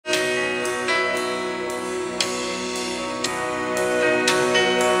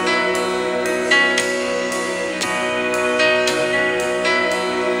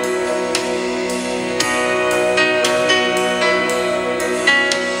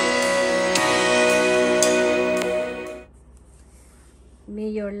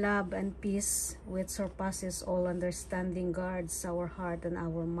your love and peace, which surpasses all understanding, guards our heart and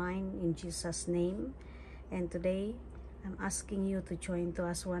our mind in Jesus' name. And today, I'm asking you to join to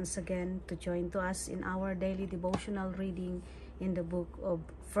us once again, to join to us in our daily devotional reading in the book of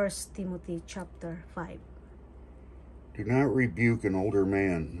 1 Timothy chapter 5. Do not rebuke an older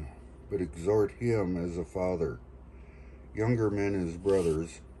man, but exhort him as a father, younger men as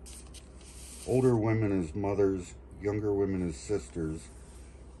brothers, older women as mothers, younger women as sisters,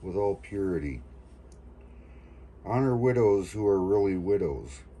 with all purity. Honor widows who are really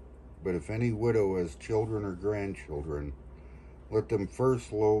widows, but if any widow has children or grandchildren, let them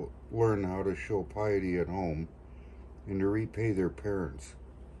first learn how to show piety at home and to repay their parents,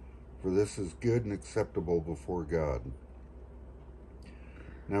 for this is good and acceptable before God.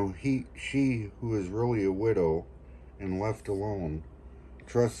 Now she who is really a widow and left alone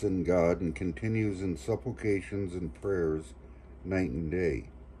trusts in God and continues in supplications and prayers night and day.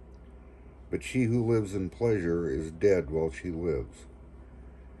 But she who lives in pleasure is dead while she lives.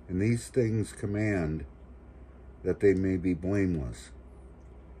 And these things command that they may be blameless.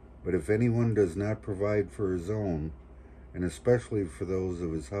 But if anyone does not provide for his own, and especially for those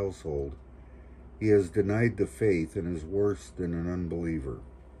of his household, he has denied the faith and is worse than an unbeliever.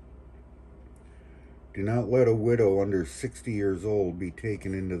 Do not let a widow under 60 years old be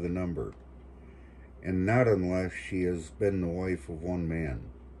taken into the number, and not unless she has been the wife of one man,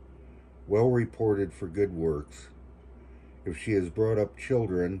 well reported for good works, if she has brought up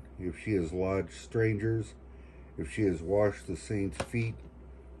children, if she has lodged strangers, if she has washed the saints' feet,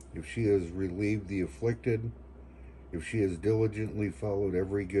 if she has relieved the afflicted, if she has diligently followed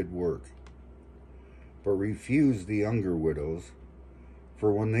every good work. But refuse the younger widows,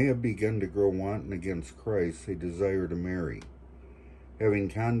 for when they have begun to grow wanton against Christ, they desire to marry, having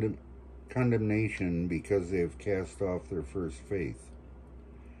condemnation because they have cast off their first faith.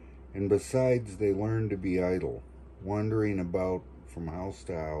 And besides, they learn to be idle, wandering about from house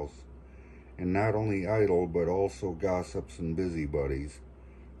to house, and not only idle, but also gossips and busybodies,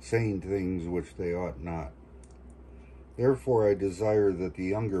 saying things which they ought not. Therefore I desire that the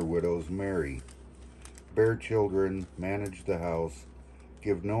younger widows marry, bear children, manage the house,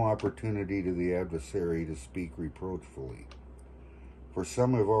 give no opportunity to the adversary to speak reproachfully. For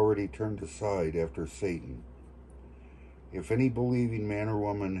some have already turned aside after Satan. If any believing man or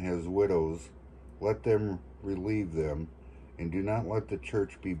woman has widows, let them relieve them, and do not let the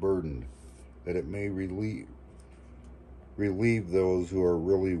church be burdened, that it may relieve those who are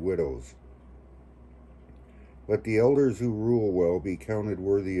really widows. Let the elders who rule well be counted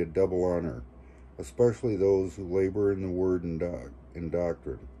worthy of double honor, especially those who labor in the word and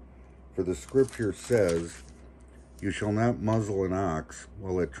doctrine. For the scripture says, "You shall not muzzle an ox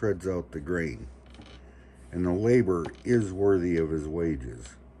while it treads out the grain," and the labor is worthy of his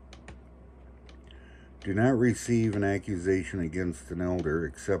wages. Do not receive an accusation against an elder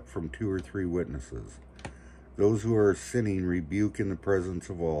except from 2 or 3 witnesses. Those who are sinning rebuke in the presence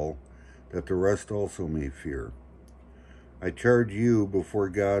of all, that the rest also may fear. I charge you before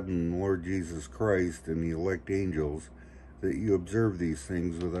God and the Lord Jesus Christ and the elect angels that you observe these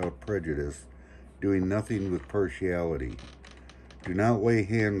things without prejudice, doing nothing with partiality. Do not lay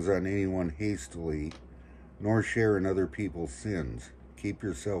hands on anyone hastily, nor share in other people's sins. Keep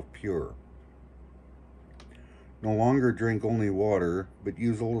yourself pure. No longer drink only water, but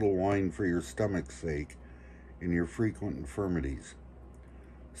use a little wine for your stomach's sake and your frequent infirmities.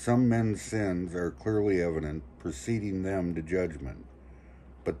 Some men's sins are clearly evident, preceding them to judgment,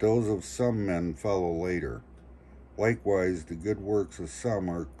 but those of some men follow later. Likewise, the good works of some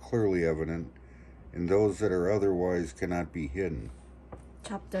are clearly evident, and those that are otherwise cannot be hidden.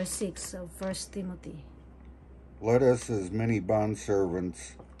 Chapter 6 of 1 Timothy. Let us, as many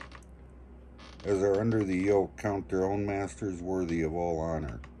bondservants as are under the yoke, count their own masters worthy of all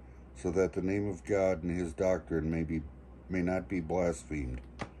honor, so that the name of God and his doctrine may not be blasphemed.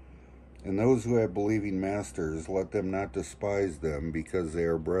 And those who have believing masters, let them not despise them because they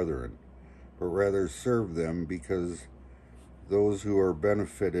are brethren, but rather serve them because those who are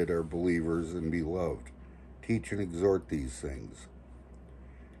benefited are believers and beloved. Teach and exhort these things.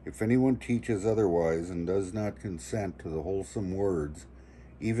 If anyone teaches otherwise and does not consent to the wholesome words,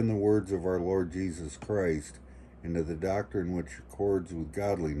 even the words of our Lord Jesus Christ, and to the doctrine which accords with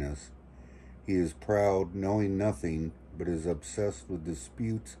godliness, he is proud, knowing nothing, but is obsessed with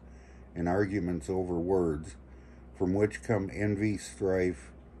disputes and arguments over words, from which come envy,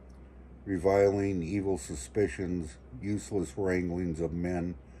 strife, reviling, evil suspicions, useless wranglings of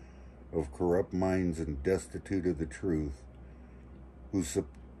men of corrupt minds and destitute of the truth, who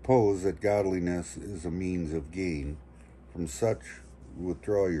suppose that godliness is a means of gain. From such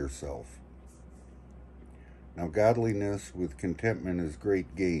withdraw yourself. Now godliness with contentment is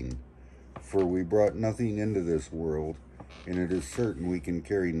great gain, for we brought nothing into this world, and it is certain we can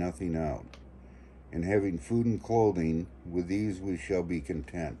carry nothing out. And having food and clothing, with these we shall be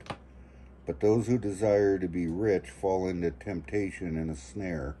content. But those who desire to be rich fall into temptation and a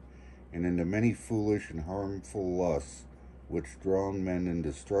snare, and into many foolish and harmful lusts, which drown men in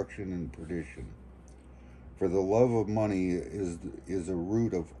destruction and perdition. For the love of money is a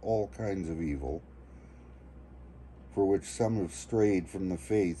root of all kinds of evil, for which some have strayed from the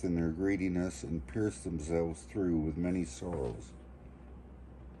faith in their greediness and pierced themselves through with many sorrows.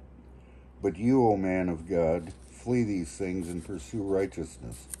 But you, O man of God, flee these things and pursue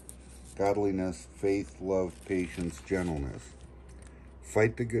righteousness, godliness, faith, love, patience, gentleness.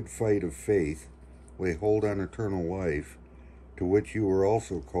 Fight the good fight of faith, lay hold on eternal life, to which you were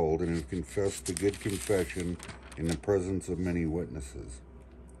also called and have confessed the good confession in the presence of many witnesses.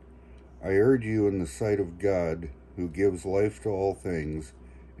 I urge you in the sight of God, who gives life to all things,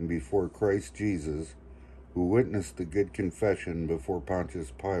 and before Christ Jesus, who witnessed the good confession before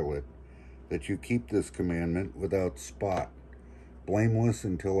Pontius Pilate, that you keep this commandment without spot, blameless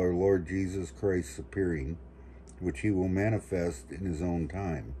until our Lord Jesus Christ's appearing, which he will manifest in his own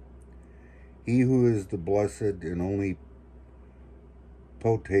time. He who is the blessed and only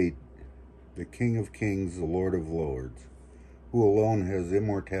potentate, the King of kings, the Lord of lords, who alone has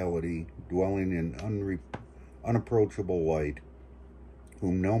immortality, dwelling in unapproachable light,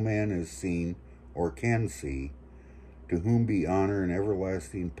 whom no man has seen or can see, to whom be honor and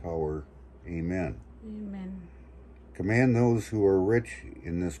everlasting power. Amen. Amen. Command those who are rich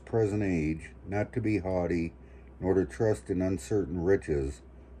in this present age not to be haughty, nor to trust in uncertain riches,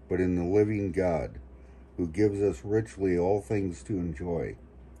 but in the living God, who gives us richly all things to enjoy.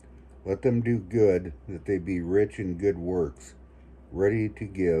 Let them do good, that they be rich in good works, ready to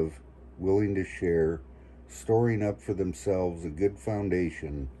give, willing to share, storing up for themselves a good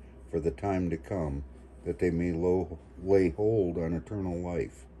foundation for the time to come, that they may lay hold on eternal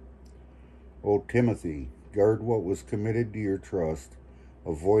life. O Timothy, guard what was committed to your trust,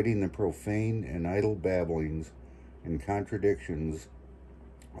 avoiding the profane and idle babblings and contradictions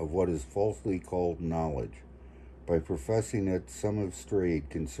of what is falsely called knowledge. By professing it, some have strayed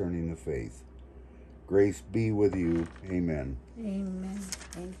concerning the faith. Grace be with you. Amen. Amen.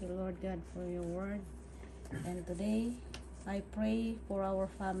 Thank you, Lord God, for your word. And today, I pray for our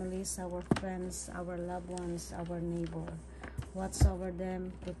families, our friends, our loved ones, our neighbor. Watch over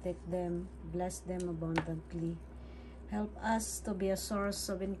them, protect them, bless them abundantly. Help us to be a source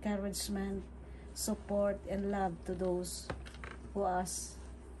of encouragement, support, and love to those who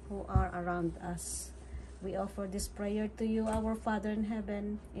are around us. We offer this prayer to you, our Father in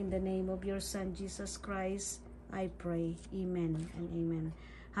heaven, in the name of your Son, Jesus Christ. I pray. Amen and amen.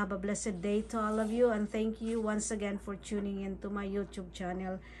 Have a blessed day to all of you, and thank you once again for tuning in to my YouTube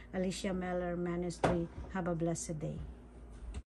channel, Alicia Meller Ministry. Have a blessed day.